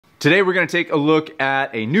Today we're going to take a look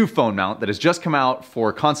at a new phone mount that has just come out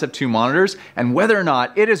for Concept 2 monitors and whether or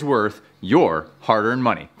not it is worth your hard-earned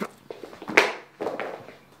money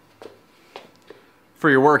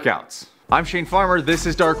for your workouts. I'm Shane Farmer, this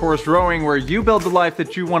is Dark Horse Rowing, where you build the life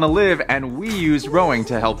that you want to live and we use rowing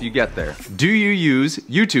to help you get there. Do you use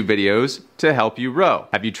YouTube videos to help you row?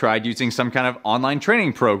 Have you tried using some kind of online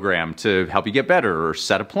training program to help you get better or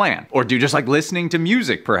set a plan? Or do you just like listening to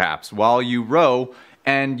music perhaps while you row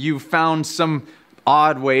and you've found some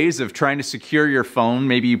odd ways of trying to secure your phone?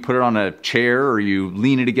 Maybe you put it on a chair or you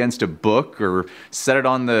lean it against a book or set it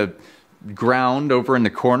on the ground over in the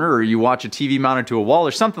corner, or you watch a TV mounted to a wall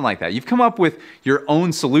or something like that. You've come up with your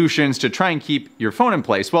own solutions to try and keep your phone in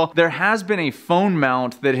place. Well, there has been a phone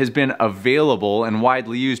mount that has been available and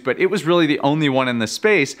widely used, but it was really the only one in the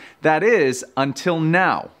space. That is, until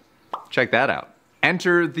now. Check that out.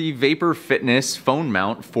 Enter the Vapor Fitness phone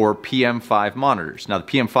mount for PM5 monitors. Now the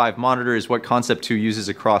PM5 monitor is what Concept 2 uses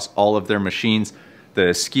across all of their machines.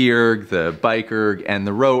 The Ski Erg, the Bike Erg, and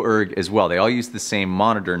the Row Erg as well. They all use the same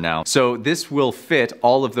monitor now. So this will fit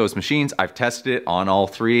all of those machines. I've tested it on all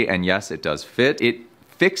three, and yes, it does fit. It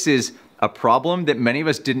fixes a problem that many of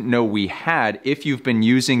us didn't know we had if you've been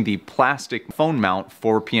using the plastic phone mount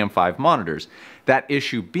for PM5 monitors. That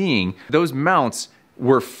issue being, those mounts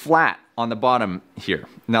were flat on the bottom here.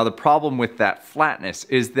 Now the problem with that flatness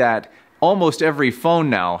is that almost every phone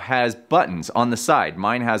now has buttons on the side.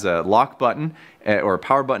 Mine has a lock button or a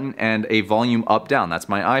power button and a volume up down. That's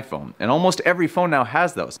my iPhone. And almost every phone now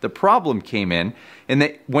has those. The problem came in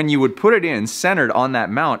that when you would put it in centered on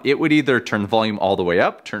that mount, it would either turn the volume all the way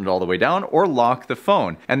up, turn it all the way down, or lock the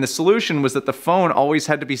phone. And the solution was that the phone always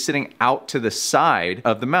had to be sitting out to the side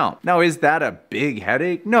of the mount. Now, is that a big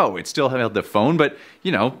headache? No, it still held the phone, but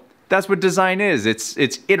you know, that's what design is. It's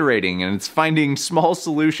iterating and it's finding small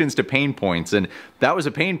solutions to pain points. And that was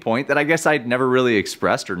a pain point that I guess I'd never really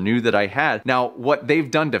expressed or knew that I had. Now, what they've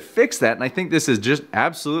done to fix that, and I think this is just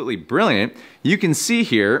absolutely brilliant, you can see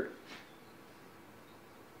here,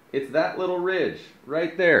 it's that little ridge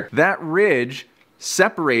right there. That ridge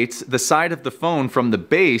separates the side of the phone from the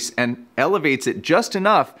base and elevates it just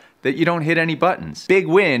enough that you don't hit any buttons. Big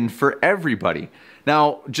win for everybody.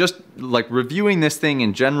 Now, just like reviewing this thing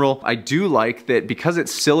in general, I do like that because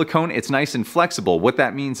it's silicone, it's nice and flexible. What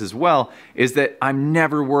that means as well is that I'm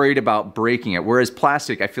never worried about breaking it. Whereas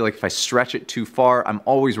plastic, I feel like if I stretch it too far, I'm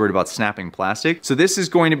always worried about snapping plastic. So this is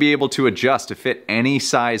going to be able to adjust to fit any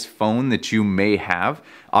size phone that you may have.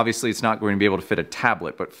 Obviously, it's not going to be able to fit a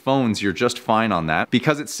tablet, but phones, you're just fine on that.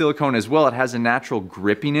 Because it's silicone as well, it has a natural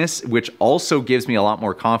grippiness, which also gives me a lot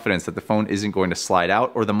more confidence that the phone isn't going to slide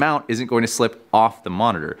out or the mount isn't going to slip off the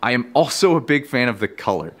monitor. I am also a big fan of the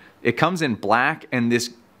color. It comes in black and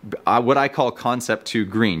this what I call Concept 2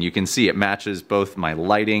 green. You can see it matches both my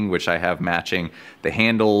lighting, which I have matching the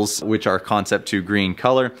handles, which are Concept 2 green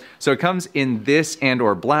color. So it comes in this and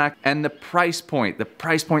or black. And the price point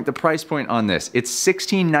on this, it's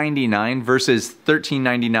 $16.99 versus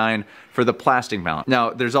 $13.99 for the plastic mount. Now,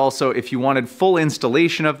 there's also, if you wanted full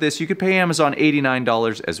installation of this, you could pay Amazon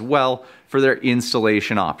 $89 as well for their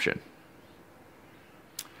installation option.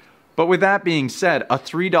 But with that being said, a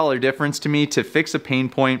 $3 difference to me to fix a pain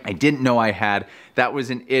point I didn't know I had. That was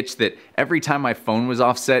an itch that every time my phone was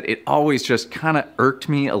offset, it always just kind of irked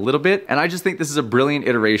me a little bit. And I just think this is a brilliant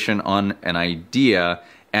iteration on an idea,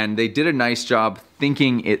 and they did a nice job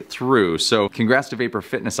thinking it through. So congrats to Vapor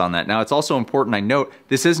Fitness on that. Now, it's also important I note,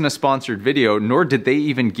 this isn't a sponsored video, nor did they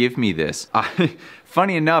even give me this.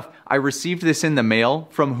 Funny enough, I received this in the mail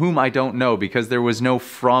from whom I don't know because there was no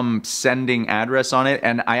from sending address on it,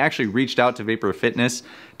 and I actually reached out to Vapor Fitness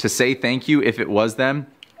to say thank you if it was them,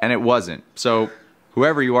 and it wasn't. So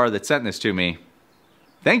whoever you are that sent this to me,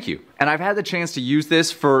 thank you. And I've had the chance to use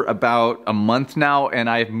this for about a month now, and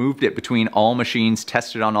I've moved it between all machines,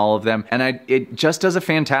 tested on all of them, and it just does a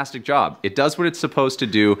fantastic job. It does what it's supposed to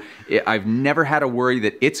do. I've never had a worry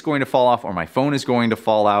that it's going to fall off or my phone is going to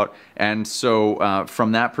fall out. And so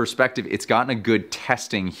from that perspective, it's gotten a good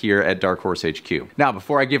testing here at Dark Horse HQ. Now,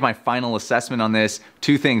 before I give my final assessment on this,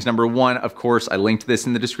 two things. Number one, of course, I linked this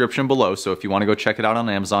in the description below, so if you want to go check it out on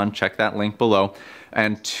Amazon, check that link below.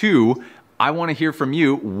 And two, I want to hear from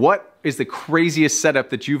you. What is the craziest setup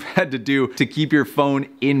that you've had to do to keep your phone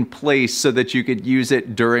in place so that you could use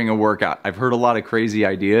it during a workout? I've heard a lot of crazy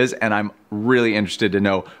ideas, and I'm really interested to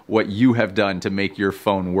know what you have done to make your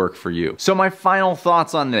phone work for you. So my final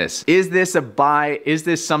thoughts on this. Is this a buy? Is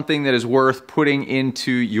this something that is worth putting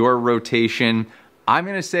into your rotation? I'm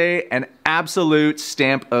gonna say an absolute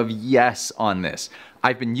stamp of yes on this.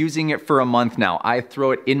 I've been using it for a month now. I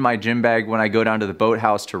throw it in my gym bag when I go down to the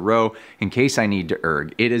boathouse to row in case I need to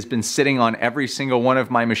erg. It has been sitting on every single one of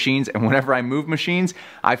my machines, and whenever I move machines,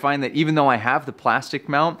 I find that even though I have the plastic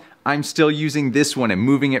mount, I'm still using this one and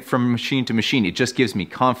moving it from machine to machine. It just gives me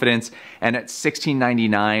confidence. And at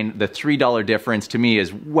 $16.99, the $3 difference to me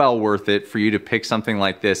is well worth it for you to pick something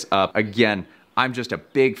like this up. Again, I'm just a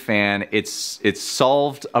big fan. It's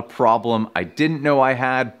solved a problem I didn't know I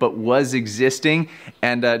had, but was existing.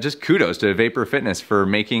 And just kudos to Vapor Fitness for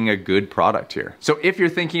making a good product here. So if you're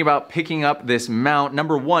thinking about picking up this mount,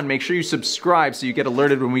 number one, make sure you subscribe so you get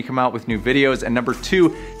alerted when we come out with new videos. And number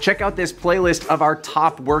two, check out this playlist of our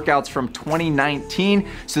top workouts from 2019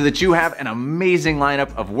 so that you have an amazing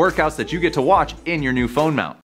lineup of workouts that you get to watch in your new phone mount.